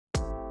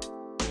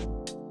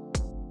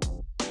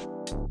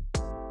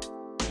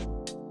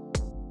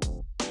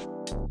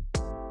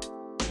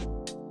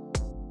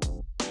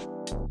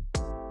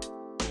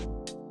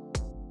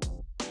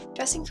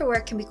Dressing for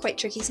work can be quite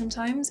tricky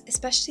sometimes,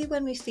 especially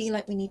when we feel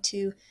like we need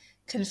to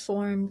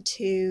conform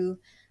to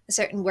a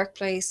certain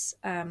workplace,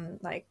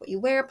 like what you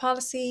wear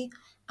policy,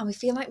 and we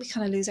feel like we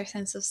kind of lose our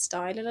sense of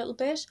style a little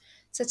bit.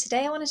 So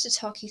today I wanted to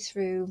talk you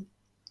through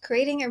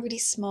creating a really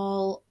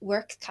small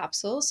work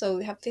capsule. So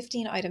we have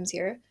 15 items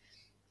here.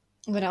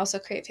 I'm going to also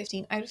create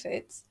 15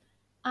 outfits,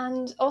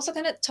 and also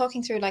kind of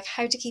talking through like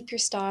how to keep your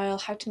style,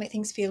 how to make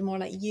things feel more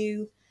like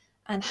you,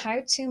 and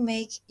how to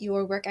make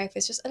your work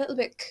outfits just a little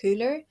bit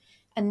cooler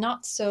and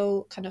not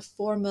so kind of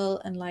formal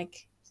and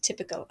like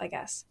typical, I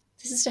guess.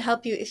 This is to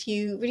help you if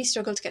you really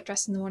struggle to get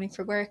dressed in the morning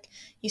for work,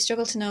 you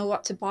struggle to know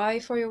what to buy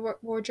for your work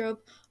wardrobe,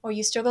 or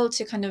you struggle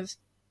to kind of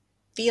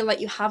feel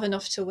like you have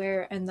enough to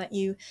wear and that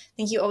you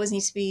think you always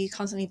need to be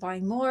constantly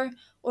buying more,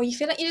 or you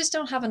feel like you just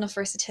don't have enough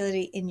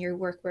versatility in your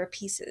workwear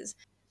pieces.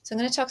 So I'm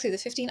going to talk through the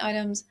 15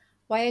 items,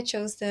 why I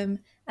chose them,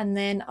 and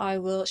then I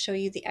will show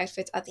you the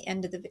outfits at the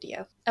end of the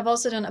video. I've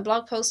also done a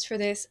blog post for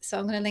this, so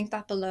I'm going to link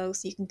that below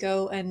so you can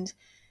go and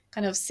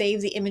kind of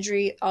save the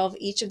imagery of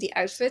each of the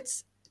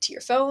outfits to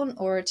your phone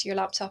or to your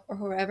laptop or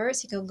wherever,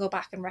 so you can go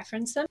back and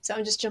reference them. So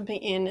I'm just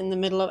jumping in the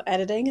middle of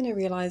editing and I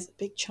realized a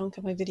big chunk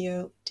of my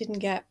video didn't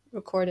get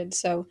recorded,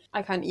 so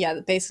I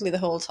basically the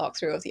whole talk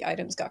through of the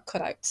items got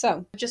cut out.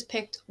 So I've just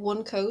picked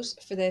one coat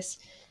for this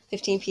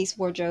 15-piece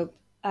wardrobe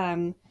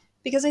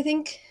because I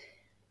think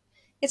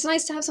it's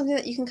nice to have something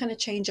that you can kind of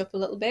change up a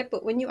little bit,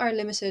 but when you are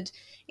limited,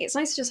 it's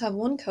nice to just have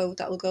one coat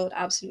that will go with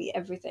absolutely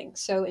everything.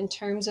 So in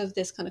terms of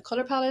this kind of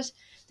color palette,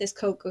 this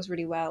coat goes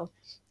really well.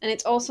 And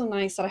it's also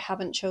nice that I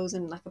haven't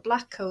chosen like a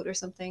black coat or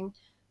something,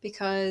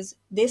 because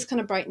this kind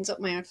of brightens up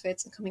my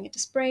outfits, and coming into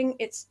spring,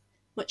 it's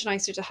much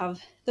nicer to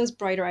have those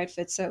brighter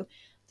outfits. So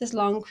this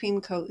long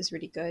cream coat is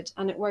really good,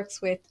 and it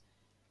works with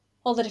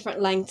all the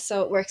different lengths.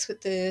 So it works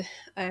with the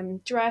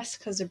dress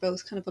because they're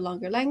both kind of a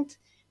longer length.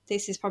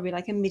 This is probably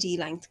like a midi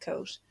length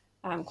coat,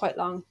 quite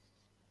long.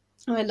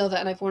 And I love it,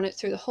 and I've worn it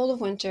through the whole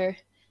of winter,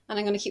 and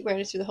I'm going to keep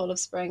wearing it through the whole of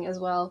spring as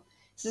well.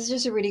 So this is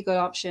just a really good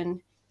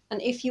option.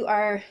 And if you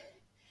are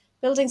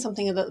building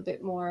something a little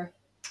bit more,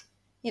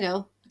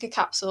 like a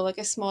capsule, like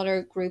a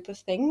smaller group of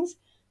things,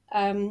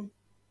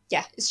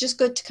 it's just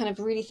good to kind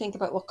of really think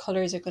about what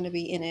colors are going to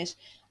be in it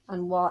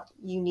and what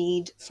you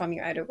need from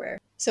your outerwear.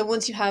 So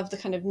once you have the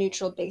kind of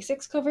neutral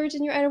basics covered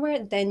in your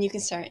outerwear, then you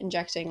can start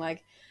injecting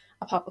like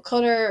a pop of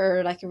color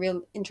or like a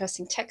real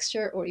interesting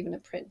texture or even a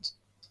print.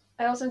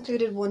 I also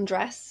included one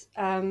dress.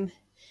 Now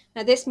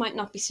this might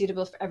not be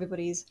suitable for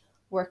everybody's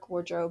work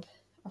wardrobe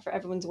or for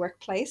everyone's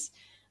workplace.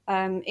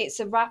 It's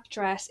a wrap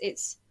dress.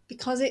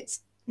 Because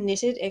it's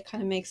knitted, it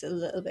kind of makes it a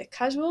little bit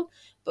casual,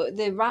 but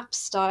the wrap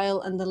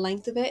style and the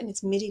length of it, and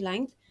its midi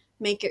length,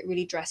 make it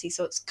really dressy.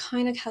 So it's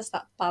kind of has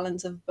that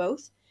balance of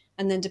both.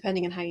 And then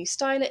depending on how you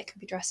style it, it can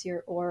be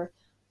dressier or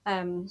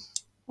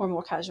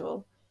more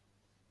casual.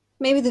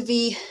 Maybe the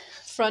V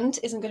front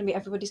isn't going to be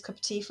everybody's cup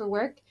of tea for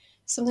work.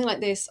 Something like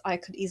this, I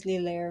could easily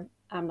layer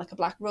like a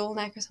black roll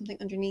neck or something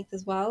underneath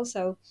as well.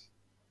 So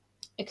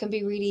it can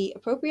be really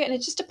appropriate. And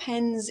it just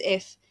depends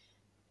if,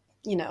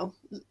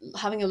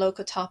 having a low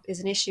cut top is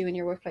an issue in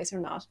your workplace or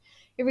not.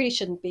 It really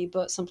shouldn't be,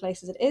 but some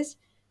places it is.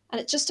 And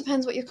it just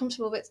depends what you're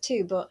comfortable with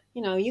too. But,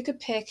 you could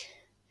pick,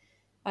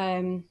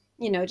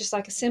 just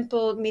like a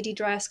simple midi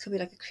dress, could be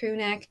like a crew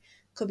neck,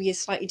 could be a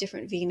slightly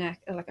different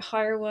V-neck or like a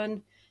higher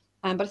one.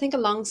 But I think a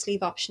long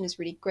sleeve option is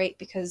really great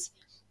because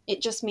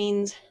it just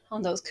means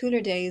on those cooler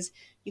days,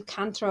 you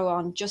can throw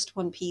on just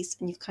one piece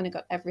and you've kind of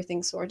got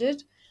everything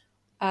sorted.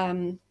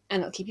 And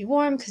it'll keep you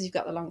warm because you've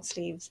got the long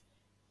sleeves.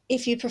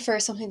 If you prefer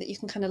something that you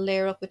can kind of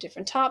layer up with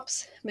different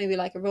tops, maybe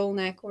like a roll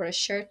neck or a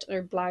shirt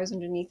or blouse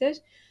underneath it,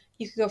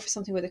 you could go for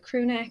something with a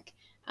crew neck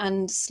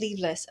and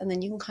sleeveless, and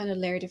then you can kind of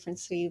layer different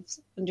sleeves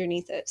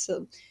underneath it.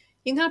 So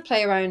you can kind of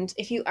play around.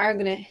 If you are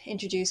going to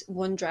introduce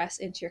one dress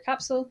into your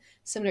capsule,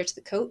 similar to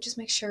the coat, just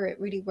make sure it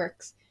really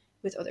works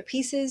with other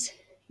pieces.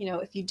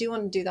 If you do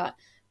want to do that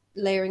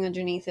layering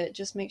underneath it,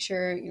 just make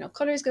sure,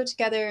 colors go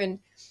together and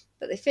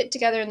that they fit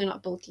together and they're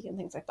not bulky and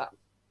things like that.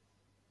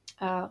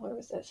 Where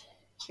was it?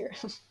 Here.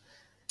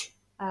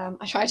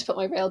 I tried to put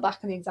my rail back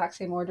in the exact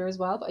same order as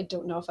well, but I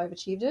don't know if I've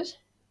achieved it.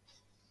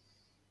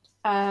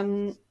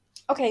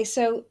 Okay,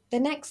 so the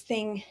next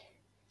thing,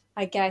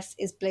 I guess,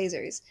 is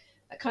blazers.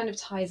 That kind of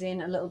ties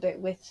in a little bit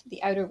with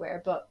the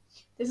outerwear, but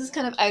this is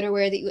kind of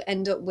outerwear that you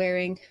end up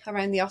wearing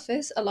around the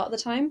office a lot of the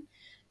time.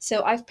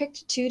 So I've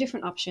picked two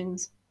different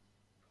options,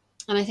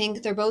 and I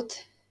think they're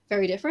both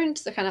very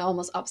different. They're kind of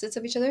almost opposites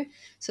of each other,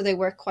 so they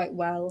work quite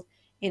well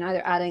in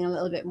either adding a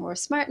little bit more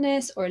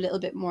smartness or a little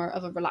bit more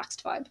of a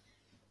relaxed vibe.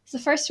 So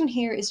the first one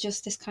here is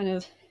just this kind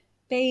of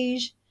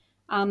beige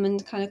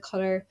almond kind of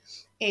color.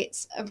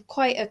 It's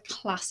quite a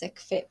classic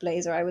fit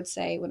blazer, I would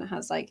say, when it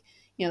has like,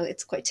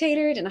 it's quite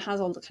tailored and it has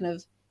all the kind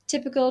of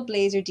typical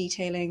blazer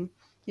detailing.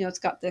 It's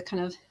got the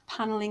kind of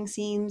paneling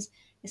seams.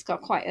 It's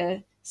got quite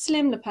a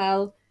slim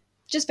lapel,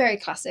 just very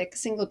classic,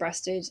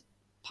 single-breasted,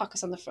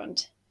 pockets on the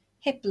front,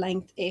 hip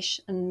length-ish,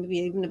 and maybe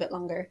even a bit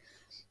longer.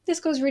 This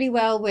goes really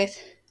well with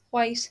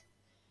white,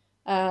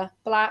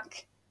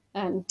 black,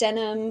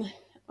 denim,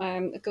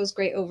 It goes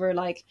great over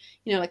like,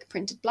 you know, like a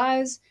printed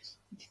blouse.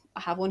 I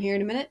have one here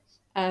in a minute.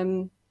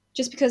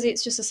 Just because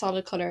it's just a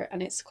solid color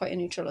and it's quite a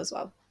neutral as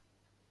well.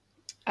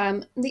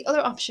 The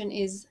other option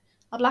is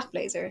a black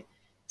blazer.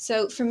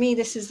 So for me,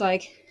 this is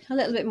like a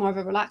little bit more of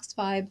a relaxed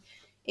vibe.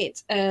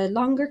 It's a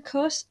longer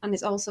cut and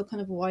it's also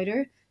kind of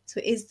wider, so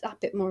it is that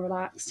bit more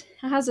relaxed.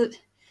 It has a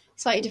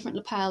slightly different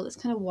lapel. It's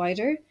kind of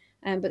wider,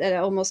 but then it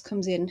almost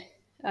comes in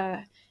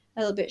a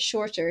little bit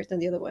shorter than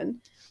the other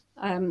one.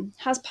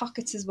 Has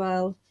pockets as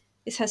well.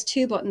 This has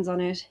two buttons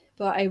on it,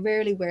 but I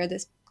rarely wear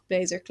this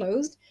blazer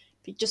closed,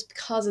 just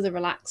because of the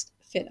relaxed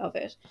fit of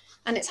it.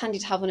 And it's handy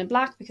to have one in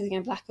black because,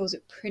 again, black goes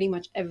with pretty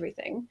much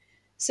everything.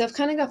 So I've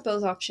kind of got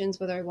both options,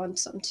 whether I want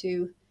something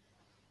to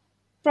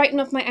brighten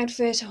up my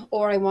outfit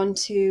or I want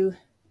to,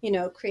 you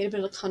know, create a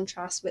bit of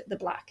contrast with the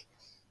black.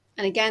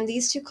 And again,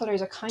 these two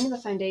colors are kind of the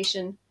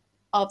foundation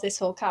of this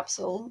whole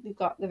capsule. We've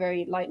got the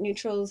very light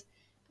neutrals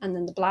and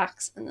then the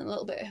blacks and then a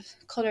little bit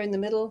of color in the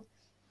middle.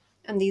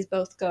 And these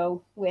both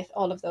go with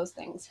all of those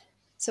things.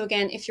 So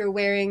again, if you're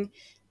wearing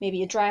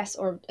maybe a dress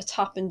or a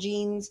top and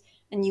jeans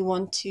and you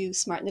want to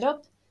smarten it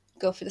up,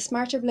 go for the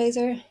smarter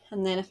blazer.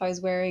 And then if I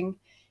was wearing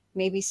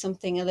maybe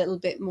something a little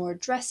bit more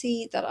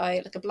dressy, that I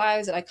like a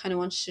blouse that I kind of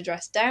wanted to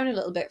dress down a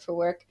little bit for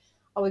work,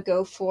 I would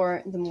go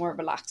for the more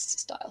relaxed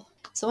style.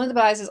 So one of the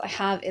blouses I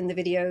have in the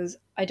videos,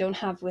 I don't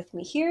have with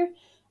me here.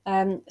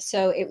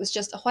 So it was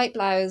just a white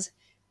blouse.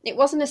 It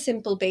wasn't a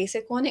simple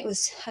basic one.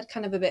 It had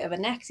kind of a bit of a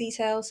neck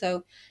detail.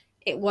 So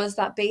it was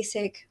that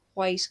basic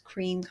white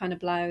cream kind of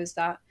blouse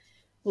that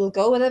will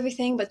go with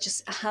everything, but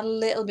just had a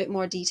little bit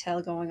more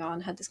detail going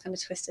on. Had this kind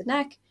of twisted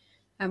neck,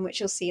 which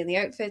you'll see in the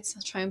outfits.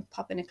 I'll try and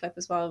pop in a clip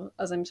as well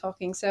as I'm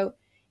talking. So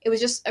it was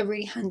just a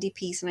really handy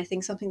piece, and I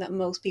think something that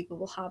most people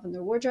will have in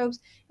their wardrobes.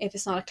 If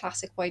it's not a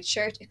classic white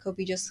shirt, it could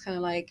be just kind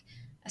of like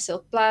a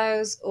silk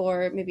blouse,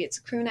 or maybe it's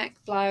a crew neck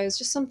blouse,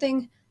 just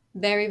something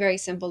very, very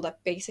simple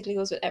that basically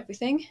goes with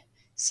everything.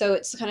 So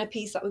it's the kind of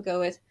piece that would go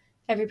with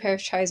every pair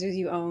of trousers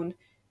you own,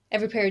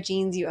 every pair of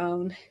jeans you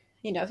own.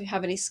 You know, if you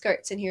have any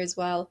skirts in here as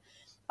well,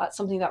 that's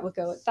something that would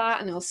go with that,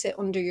 and it'll sit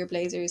under your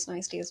blazers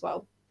nicely as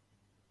well.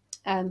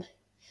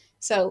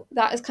 So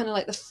that is kind of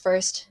like the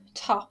first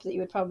top that you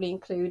would probably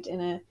include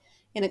in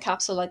a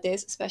capsule like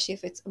this, especially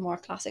if it's a more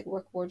classic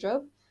work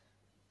wardrobe.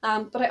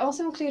 But I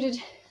also included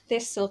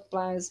this silk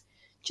blouse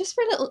just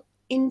for a little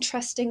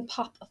interesting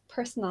pop of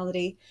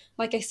personality.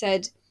 Like I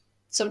said,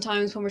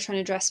 sometimes when we're trying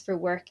to dress for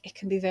work, it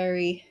can be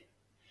very,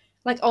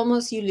 like,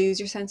 almost you lose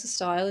your sense of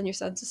style and your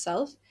sense of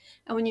self.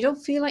 And when you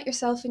don't feel like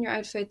yourself in your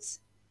outfits,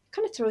 it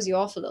kind of throws you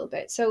off a little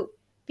bit. So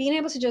being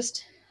able to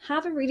just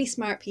have a really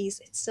smart piece,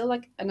 it's still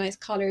like a nice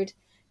collared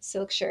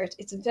silk shirt.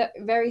 It's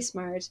very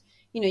smart.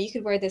 You know, you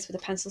could wear this with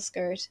a pencil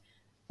skirt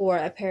or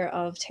a pair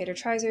of tailored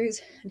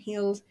trousers and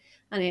heels,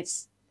 and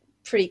it's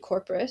pretty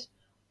corporate.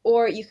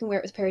 Or you can wear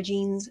it with a pair of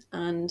jeans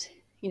and,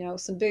 you know,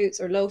 some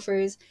boots or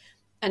loafers,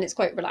 and it's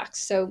quite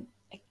relaxed. So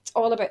it's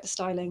all about the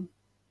styling.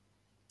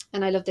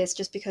 And I love this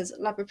just because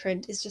leopard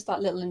print is just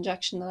that little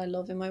injection that I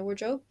love in my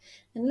wardrobe,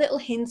 and little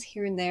hints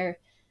here and there,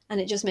 and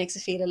it just makes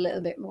it feel a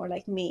little bit more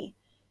like me.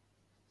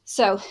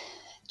 So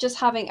just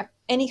having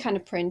any kind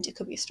of print, it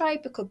could be a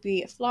stripe, it could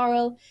be a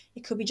floral,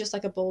 it could be just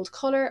like a bold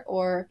color,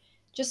 or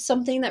just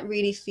something that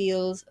really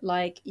feels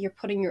like you're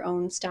putting your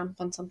own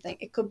stamp on something.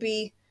 It could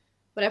be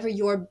whatever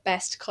your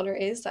best color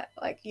is that,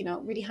 like, you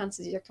know, really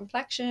enhances your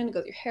complexion,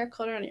 goes with your hair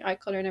color and your eye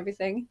color and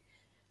everything.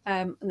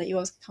 And that you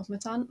always get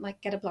compliments on,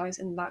 like, get a blouse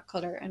in that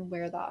color and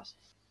wear that.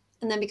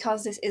 And then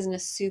because this isn't a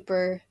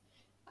super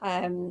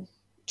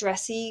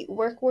dressy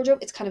work wardrobe,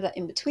 it's kind of that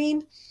in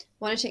between.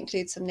 Wanted to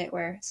include some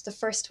knitwear. So the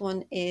first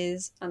one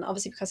is, and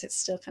obviously because it's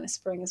still kind of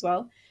spring as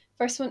well,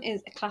 first one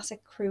is a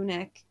classic crew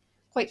neck,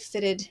 quite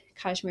fitted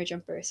cashmere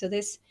jumper. So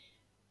this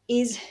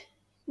is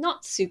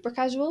not super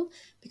casual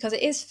because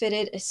it is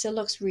fitted. It still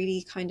looks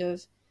really kind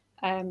of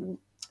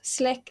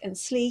slick and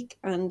sleek,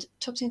 and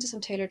tucked into some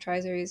tailored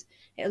trousers.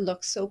 It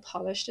looks so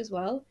polished as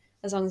well,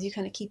 as long as you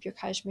kind of keep your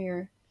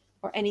cashmere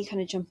or any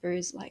kind of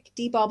jumpers, like,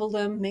 debobble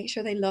them, make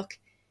sure they look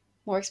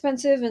more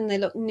expensive and they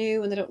look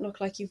new and they don't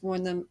look like you've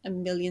worn them a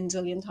million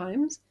zillion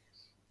times.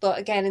 But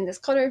again, in this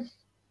color,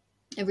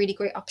 a really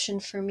great option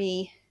for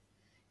me.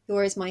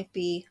 Yours might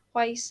be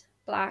white,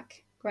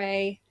 black,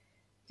 grey,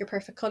 your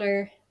perfect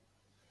color,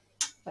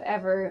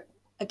 whatever,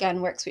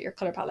 again, works with your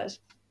color palette.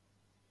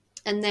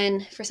 And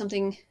then for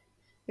something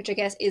which I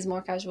guess is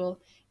more casual,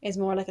 is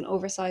more like an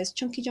oversized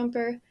chunky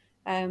jumper.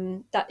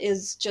 That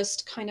is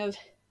just kind of,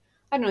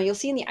 I don't know, you'll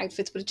see in the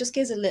outfits, but it just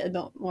gives a little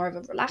bit more of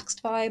a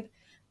relaxed vibe.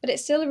 But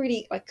it's still a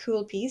really, like,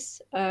 cool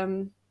piece,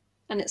 and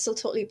it's still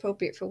totally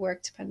appropriate for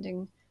work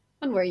depending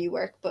on where you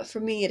work. But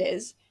for me, it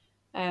is.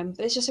 But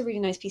it's just a really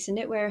nice piece of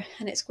knitwear,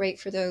 and it's great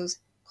for those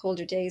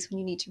colder days when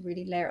you need to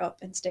really layer up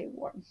and stay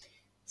warm.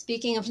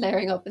 Speaking of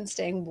layering up and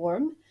staying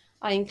warm,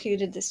 I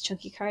included this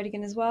chunky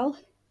cardigan as well.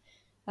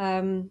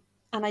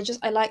 And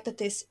I like that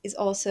this is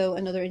also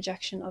another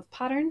injection of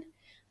pattern,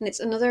 and it's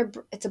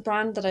a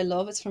brand that I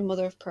love. It's from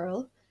Mother of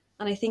Pearl,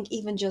 and I think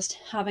even just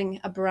having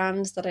a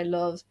brand that I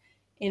love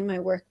in my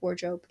work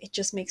wardrobe. It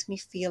just makes me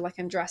feel like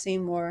I'm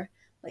dressing more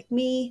like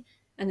me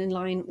and in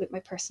line with my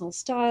personal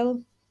style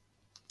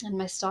and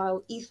my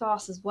style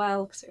ethos as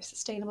well, because they're a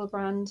sustainable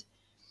brand.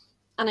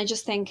 And I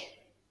just think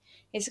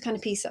it's the kind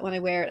of piece that when I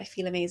wear it, I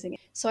feel amazing.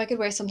 So I could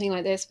wear something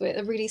like this with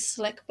a really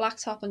slick black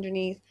top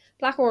underneath,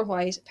 black or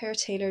white, a pair of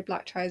tailored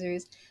black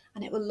trousers,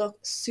 and it will look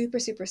super,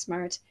 super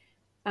smart.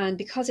 And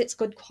because it's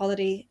good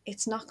quality,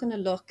 it's not going to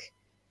look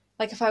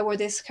like, if I wore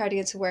this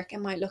cardigan to work, it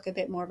might look a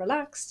bit more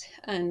relaxed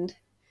and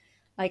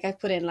like I've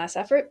put in less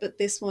effort, but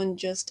this one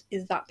just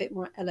is that bit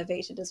more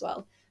elevated as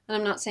well. And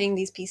I'm not saying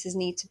these pieces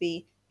need to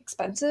be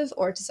expensive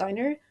or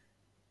designer,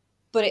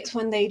 but it's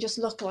when they just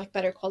look like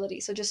better quality.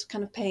 So just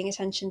kind of paying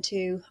attention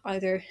to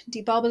either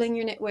debobbling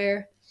your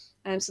knitwear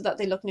so that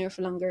they look newer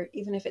for longer,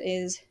 even if it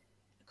is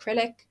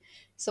acrylic.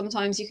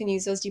 Sometimes you can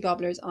use those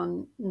debobblers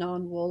on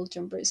non-wool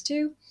jumpers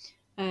too.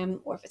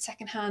 Or if it's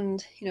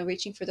secondhand,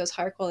 reaching for those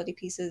higher quality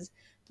pieces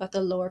but at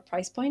the lower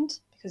price point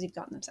because you've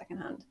gotten them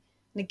secondhand.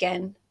 And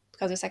again,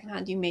 because they're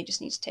secondhand, you may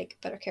just need to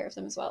take better care of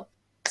them as well.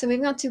 So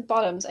moving on to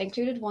bottoms, I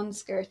included one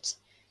skirt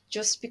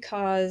just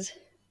because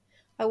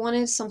I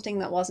wanted something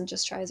that wasn't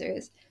just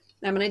trousers.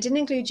 And I didn't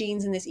include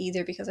jeans in this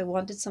either because I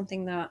wanted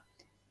something that,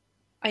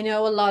 I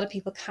know a lot of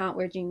people can't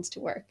wear jeans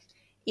to work,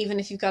 even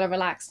if you've got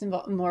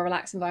a more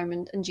relaxed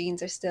environment, and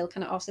jeans are still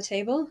kind of off the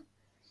table.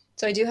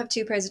 So I do have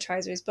two pairs of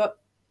trousers, but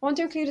I want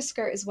to include a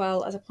skirt as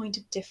well as a point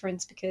of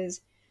difference,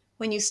 because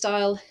when you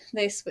style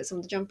this with some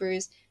of the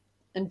jumpers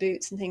and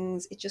boots and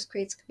things, it just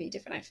creates a completely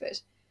different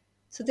outfit.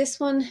 So this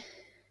one,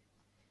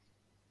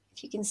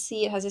 if you can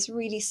see, it has this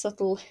really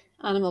subtle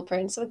animal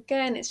print. So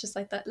again, it's just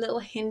like that little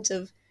hint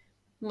of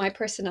my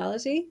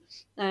personality.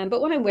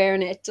 But when I'm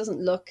wearing it, it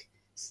doesn't look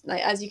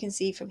like, as you can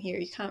see from here,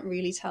 you can't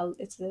really tell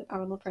it's an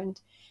animal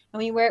print. And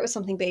when you wear it with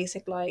something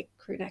basic like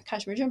crew neck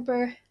cashmere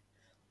jumper,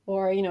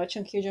 or a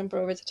chunkier jumper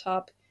over the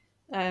top,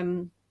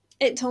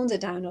 it tones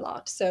it down a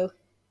lot. So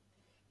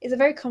it's a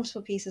very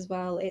comfortable piece as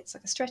well. It's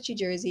like a stretchy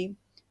jersey,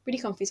 really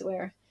comfy to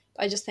wear.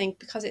 But I just think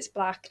because it's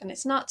black and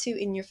it's not too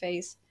in your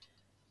face,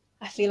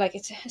 I feel like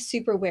it's a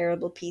super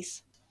wearable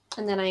piece.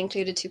 And then I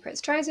included two pairs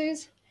of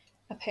trousers,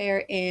 a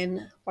pair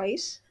in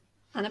white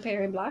and a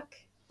pair in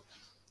black.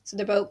 So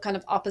they're both kind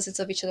of opposites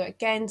of each other,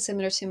 again,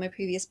 similar to my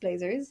previous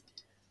blazers.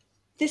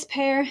 This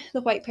pair,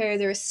 the white pair,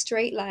 they're a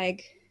straight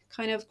leg,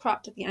 kind of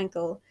cropped at the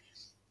ankle,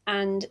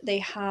 and they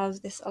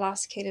have this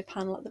elasticated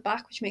panel at the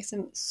back, which makes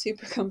them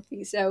super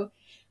comfy. So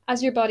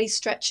as your body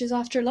stretches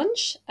after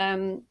lunch,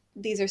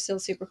 these are still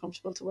super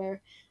comfortable to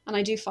wear. And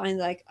I do find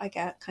like I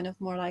get kind of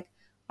more like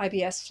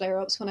IBS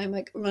flare-ups when I'm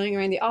like running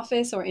around the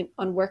office or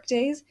on work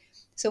days.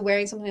 So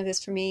wearing something like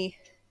this for me,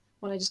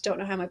 when I just don't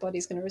know how my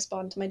body's going to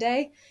respond to my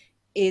day,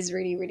 is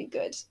really, really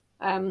good.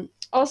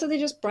 Also, they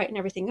just brighten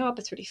everything up.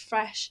 It's really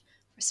fresh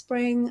for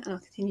spring, and I'll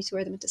continue to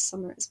wear them into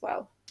summer as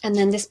well. And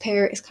then this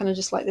pair is kind of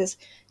just like this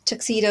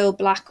tuxedo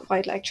black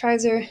wide leg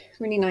trouser,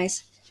 really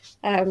nice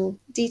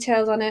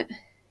details on it,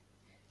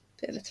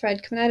 bit of a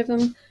thread coming out of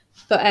them.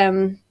 But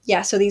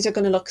yeah, so these are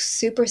going to look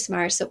super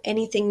smart. So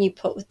anything you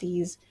put with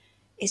these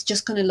is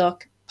just going to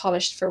look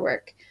polished for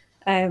work.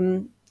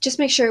 Just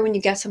make sure when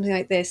you get something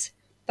like this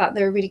that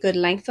they're a really good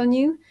length on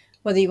you,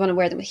 whether you want to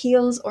wear them with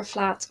heels or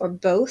flats or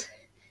both.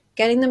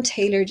 Getting them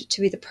tailored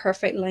to be the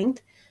perfect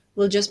length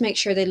will just make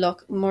sure they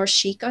look more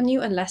chic on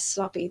you and less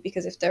sloppy,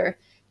 because if they're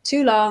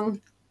too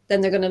long,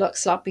 then they're going to look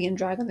sloppy and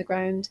drag on the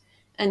ground.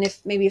 And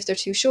if they're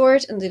too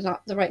short and they're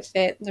not the right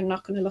fit, they're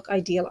not going to look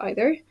ideal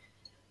either.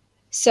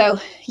 So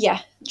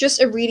yeah,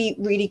 just a really,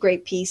 really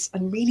great piece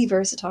and really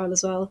versatile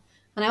as well.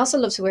 And I also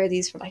love to wear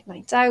these for like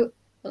nights out,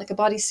 like a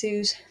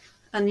bodysuit,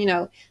 and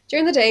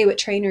during the day with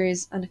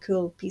trainers and a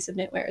cool piece of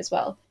knitwear as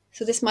well.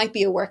 So this might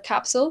be a work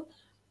capsule,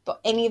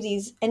 but any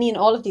and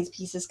all of these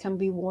pieces can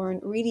be worn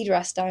really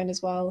dressed down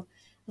as well,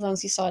 as long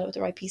as you style it with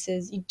the right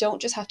pieces. You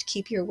don't just have to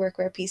keep your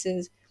workwear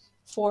pieces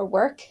for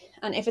work.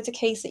 And if it's a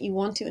case that you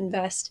want to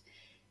invest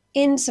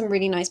in some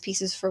really nice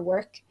pieces for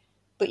work,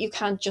 but you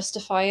can't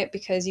justify it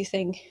because you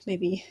think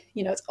maybe,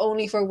 it's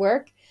only for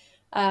work,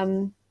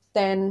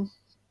 then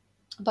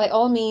by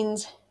all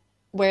means,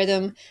 wear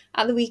them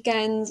at the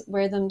weekends,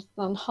 wear them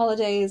on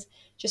holidays,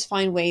 just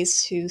find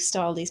ways to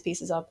style these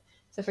pieces up.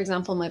 So for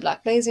example, my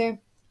black blazer,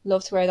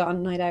 love to wear that on a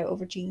night out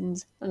over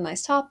jeans and a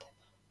nice top,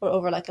 or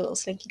over like a little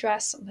slinky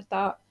dress, something like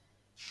that.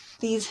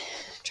 These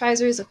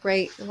trousers look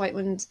great, the white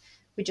ones,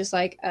 with just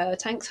like a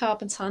tank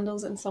top and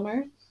sandals in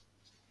summer.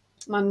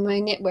 My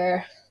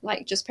knitwear,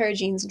 like just pair of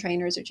jeans and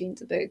trainers or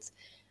jeans and boots.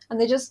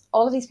 And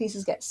all of these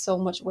pieces get so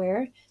much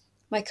wear.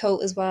 My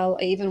coat as well,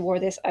 I even wore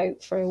this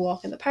out for a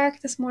walk in the park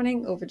this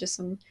morning over just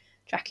some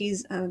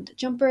trackies and a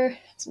jumper,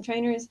 some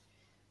trainers.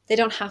 They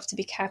don't have to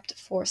be kept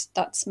for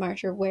that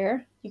smarter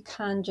wear. You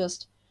can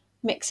just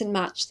mix and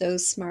match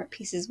those smart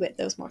pieces with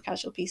those more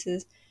casual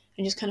pieces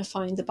and just kind of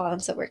find the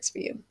balance that works for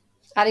you.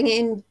 Adding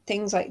in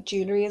things like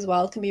jewellery as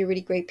well can be a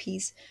really great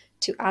piece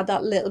to add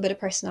that little bit of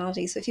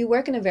personality. So if you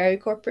work in a very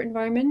corporate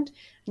environment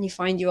and you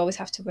find you always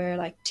have to wear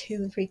like 2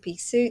 and 3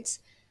 piece suits,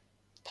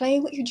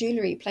 play with your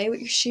jewellery, play with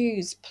your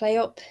shoes, play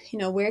up,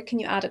 where can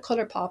you add a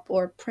colour pop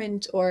or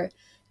print or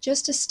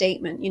just a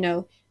statement,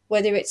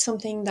 whether it's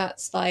something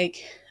that's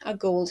like a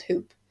gold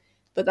hoop,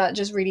 but that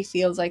just really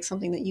feels like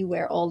something that you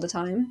wear all the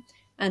time.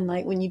 And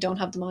like when you don't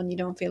have them on, you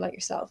don't feel like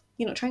yourself.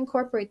 Try and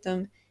incorporate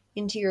them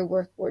into your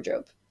work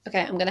wardrobe.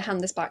 Okay, I'm going to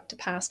hand this back to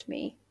past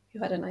me, who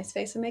had a nice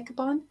face of makeup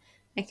on,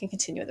 and can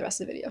continue with the rest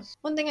of the video.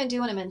 One thing I do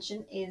want to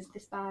mention is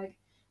this bag,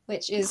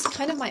 which is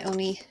kind of my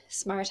only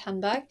smart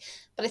handbag.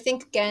 But I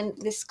think, again,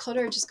 this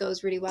color just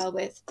goes really well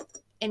with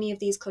any of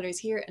these colors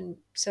here. And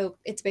so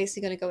it's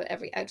basically going to go with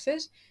every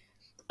outfit.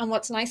 And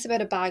what's nice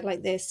about a bag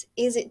like this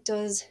is it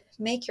does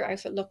make your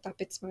outfit look that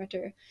bit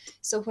smarter.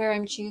 So where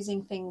I'm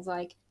choosing things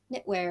like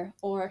knitwear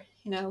or,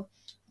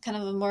 kind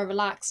of a more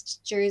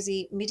relaxed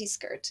jersey midi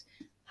skirt,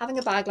 having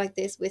a bag like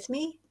this with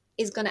me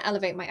is going to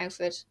elevate my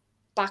outfit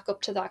back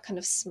up to that kind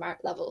of smart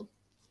level.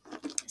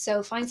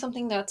 So find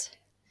something that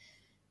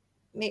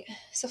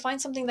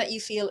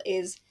you feel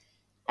is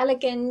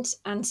elegant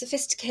and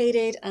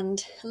sophisticated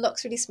and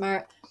looks really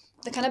smart.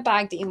 The kind of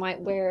bag that you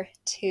might wear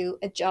to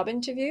a job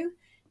interview,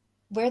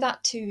 wear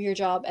that to your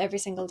job every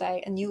single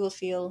day and you will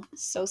feel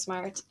so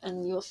smart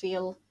and you will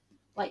feel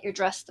like you're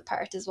dressed the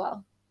part as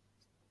well.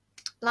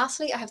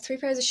 Lastly, I have 3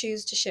 pairs of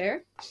shoes to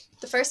share.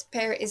 The first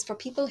pair is for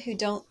people who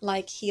don't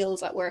like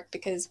heels at work,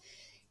 because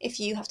if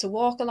you have to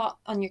walk a lot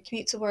on your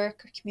commute to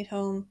work or commute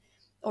home,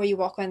 or you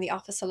walk around the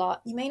office a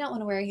lot, you may not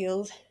want to wear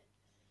heels.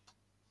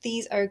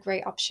 These are a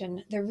great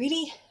option. They're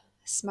really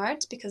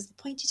smart because the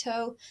pointy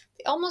toe,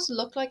 they almost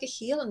look like a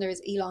heel and there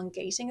is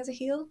elongating as a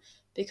heel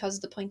because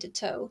of the pointed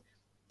toe,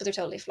 but they're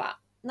totally flat.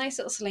 Nice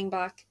little sling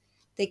back.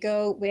 They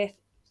go with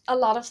a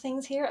lot of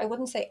things here. I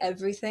wouldn't say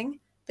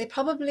everything. They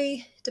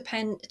probably it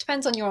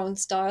depends on your own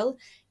style.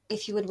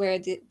 If you would wear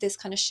this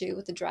kind of shoe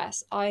with a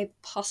dress, I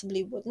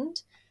possibly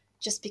wouldn't,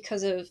 just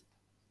because it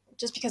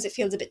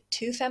feels a bit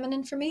too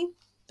feminine for me.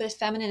 But if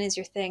feminine is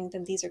your thing,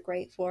 then these are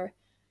great for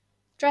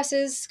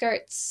dresses,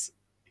 skirts,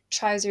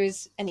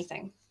 trousers,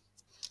 anything.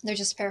 They're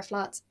just a pair of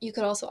flats. You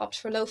could also opt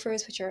for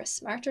loafers, which are a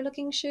smarter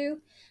looking shoe,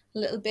 a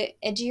little bit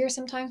edgier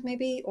sometimes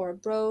maybe, or a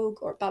brogue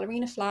or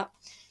ballerina flat,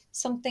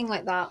 something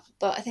like that.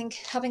 But I think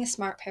having a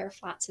smart pair of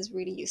flats is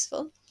really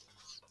useful.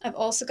 I've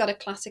also got a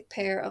classic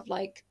pair of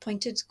like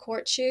pointed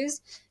court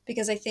shoes,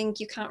 because I think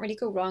you can't really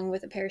go wrong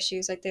with a pair of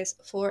shoes like this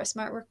for a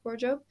smart work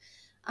wardrobe.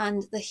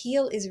 And the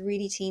heel is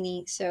really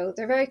teeny, so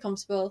they're very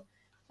comfortable.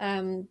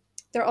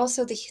 They're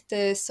also,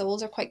 the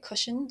soles are quite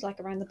cushioned,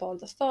 like around the ball of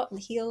the foot and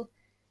the heel.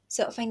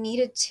 So if I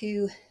needed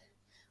to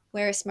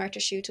wear a smarter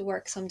shoe to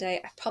work someday,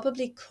 I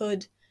probably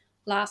could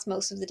last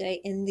most of the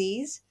day in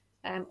these,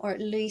 or at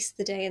least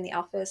the day in the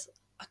office.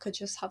 I could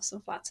just have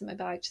some flats in my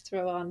bag to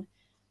throw on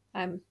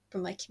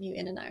from my commute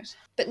in and out.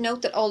 But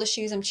note that all the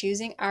shoes I'm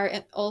choosing are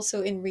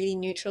also in really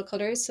neutral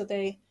colors, so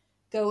they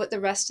go with the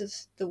rest of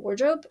the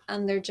wardrobe,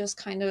 and they're just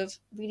kind of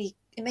really,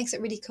 it makes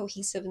it really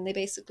cohesive, and they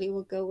basically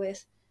will go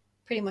with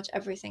pretty much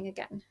everything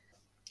again.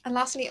 And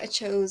lastly, I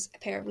chose a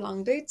pair of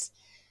long boots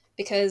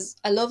because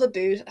I love a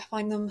boot. I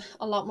find them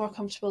a lot more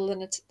comfortable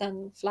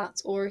than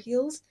flats or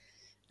heels.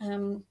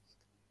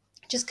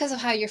 Just because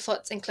of how your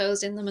foot's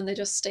enclosed in them, and they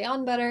just stay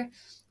on better,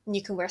 and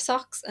you can wear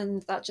socks,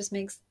 and that just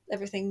makes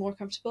everything more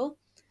comfortable.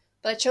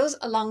 But I chose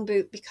a long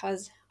boot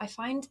because I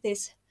find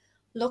this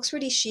looks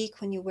really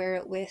chic when you wear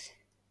it with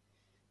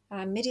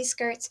midi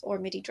skirts or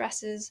midi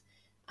dresses,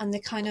 and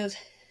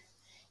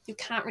you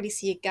can't really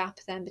see a gap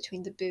then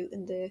between the boot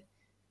and the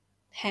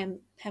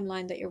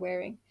hemline that you're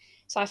wearing.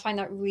 So I find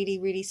that really,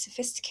 really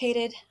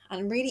sophisticated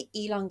and really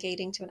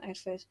elongating to an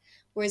outfit.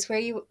 Whereas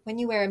when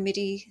you wear a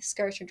midi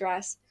skirt or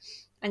dress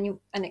and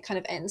it kind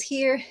of ends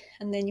here,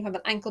 and then you have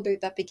an ankle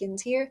boot that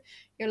begins here,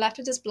 you're left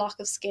with this block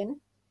of skin.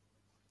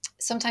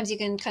 Sometimes you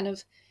can kind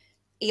of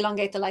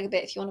elongate the leg a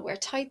bit if you want to wear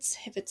tights.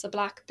 If it's a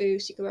black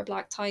boot, you can wear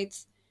black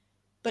tights,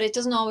 but it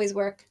doesn't always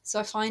work. So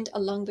I find a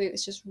long boot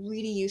is just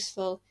really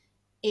useful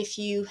if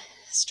you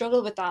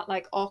struggle with that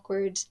like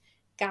awkward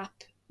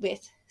gap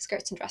with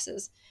skirts and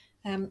dresses.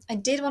 I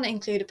did want to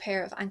include a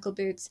pair of ankle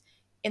boots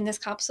in this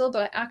capsule,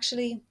 but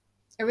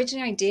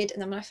originally I did,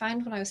 and then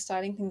when I was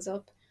styling things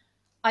up,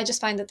 I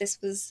just find that this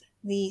was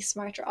the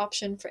smarter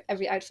option for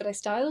every outfit I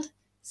styled,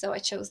 so I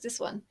chose this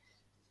one.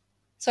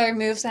 So I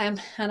removed them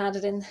and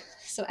added in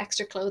some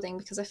extra clothing,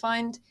 because I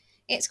find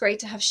it's great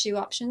to have shoe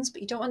options,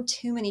 but you don't want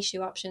too many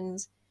shoe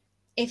options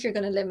if you're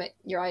going to limit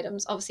your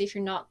items. Obviously, if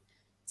you're not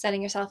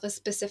setting yourself a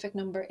specific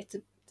number,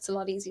 it's a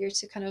lot easier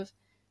to kind of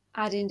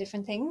add in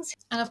different things.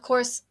 And of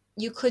course,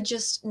 you could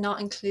just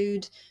not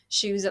include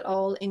shoes at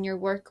all in your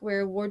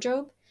workwear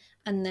wardrobe,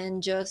 and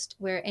then just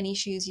wear any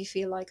shoes you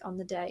feel like on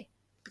the day.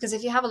 Because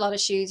if you have a lot of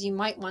shoes, you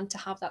might want to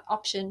have that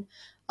option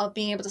of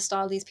being able to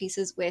style these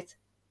pieces with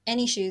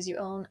any shoes you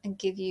own and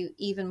give you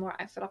even more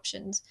outfit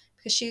options,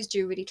 because shoes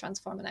do really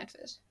transform an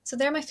outfit. So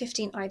there are my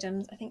 15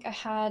 items. I think I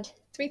had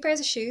 3 pairs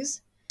of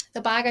shoes.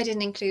 The bag I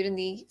didn't include in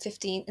the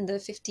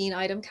 15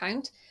 item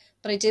count,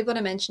 but I did want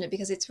to mention it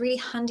because it's really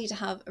handy to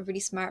have a really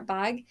smart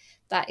bag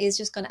that is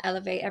just going to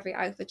elevate every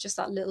outfit just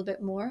that little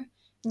bit more.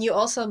 And you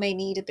also may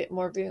need a bit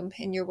more room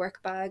in your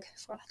work bag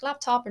for like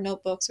laptop or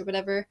notebooks or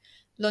whatever,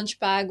 lunch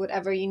bag,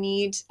 whatever you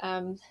need.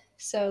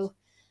 So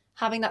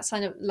having that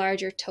kind of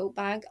larger tote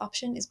bag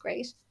option is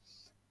great.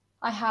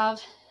 I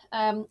have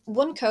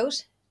one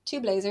coat,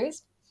 two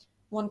blazers,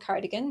 one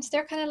cardigan. So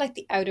they're kind of like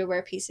the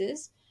outerwear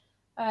pieces.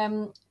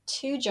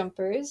 Two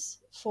jumpers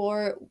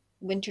for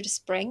winter to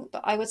spring,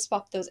 but I would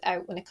swap those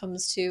out when it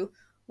comes to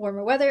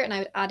warmer weather, and I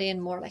would add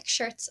in more like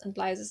shirts and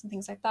blouses and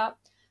things like that.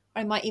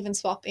 Or I might even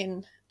swap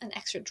in an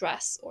extra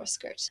dress or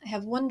skirt. I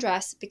have one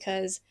dress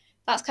because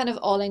that's kind of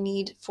all I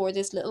need for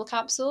this little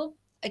capsule.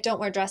 I don't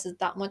wear dresses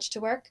that much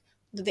to work,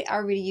 but they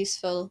are really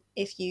useful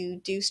if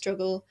you do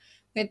struggle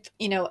with,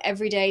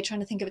 every day trying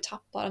to think of a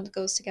top bottom that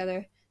goes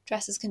together.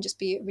 Dresses can just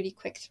be a really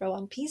quick throw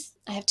on piece.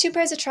 I have two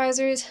pairs of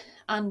trousers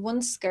and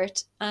one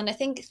skirt, and I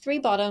think three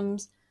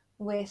bottoms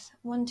with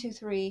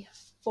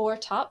 4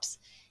 tops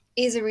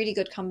is a really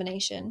good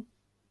combination.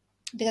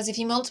 Because if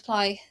you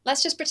multiply,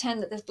 let's just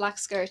pretend that this black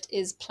skirt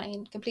is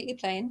plain, completely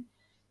plain.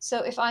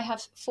 So if I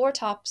have 4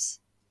 tops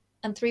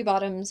and 3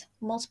 bottoms,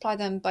 multiply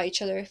them by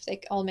each other, if they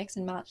all mix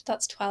and match,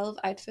 that's 12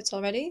 outfits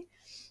already.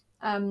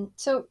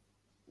 So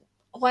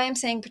why I'm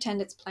saying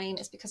pretend it's plain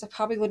is because I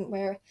probably wouldn't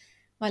wear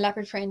my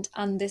leopard print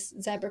and this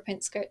zebra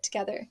print skirt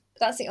together. But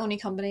that's the only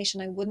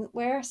combination I wouldn't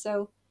wear.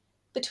 So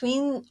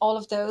between all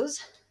of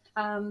those,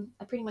 I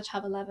pretty much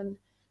have 11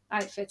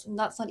 outfits, and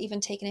that's not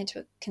even taken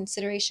into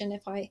consideration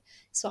if I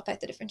swap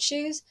out the different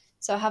shoes.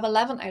 So I have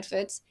 11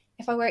 outfits.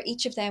 If I wear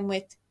each of them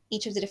with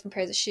each of the different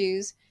pairs of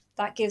shoes,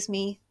 that gives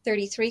me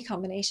 33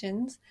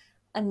 combinations.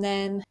 And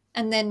then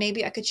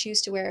maybe I could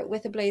choose to wear it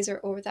with a blazer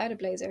or without a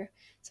blazer.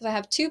 So if I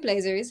have 2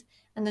 blazers,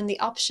 and then the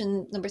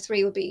option number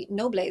 3 would be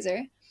no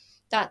blazer,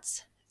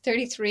 that's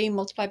 33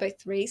 multiplied by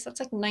 3, so that's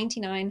like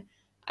 99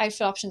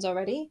 outfit options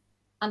already.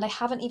 And I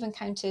haven't even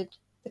counted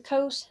the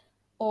coat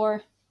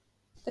or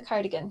the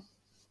cardigan.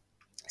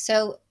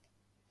 So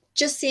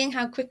just seeing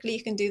how quickly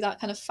you can do that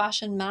kind of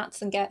fashion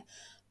maths and get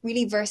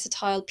really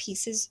versatile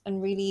pieces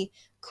and really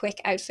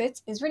quick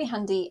outfits is really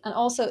handy. And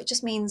also it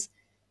just means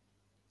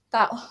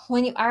that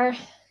when you are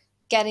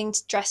getting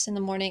dressed in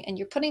the morning and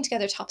you're putting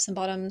together tops and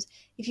bottoms,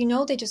 if you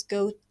know they just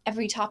go,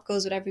 every top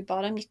goes with every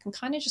bottom, you can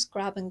kind of just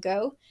grab and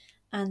go.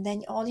 And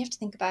then all you have to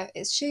think about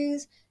is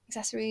shoes,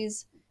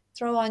 accessories,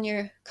 throw on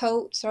your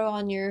coat, throw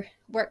on your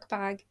work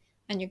bag,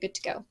 and you're good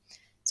to go.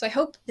 So I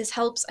hope this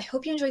helps. I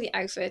hope you enjoy the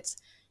outfits.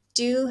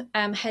 Do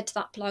head to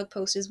that blog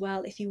post as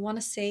well if you want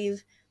to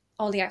save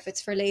all the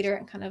outfits for later,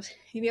 and kind of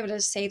you'll be able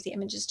to save the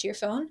images to your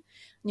phone and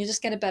you'll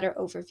just get a better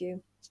overview.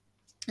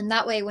 And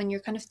that way, when you're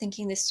kind of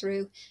thinking this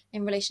through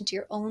in relation to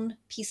your own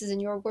pieces in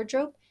your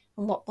wardrobe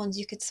and what ones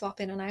you could swap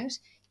in and out,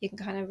 you can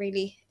kind of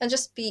really, it'll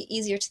just be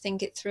easier to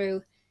think it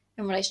through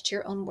in relation to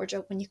your own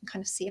wardrobe when you can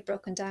kind of see it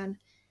broken down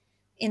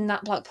in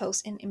that blog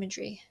post in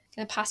imagery.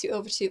 I'm going to pass you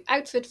over to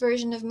outfit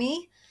version of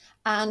me,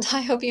 and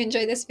I hope you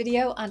enjoy this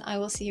video, and I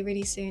will see you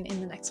really soon in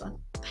the next one.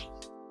 Bye.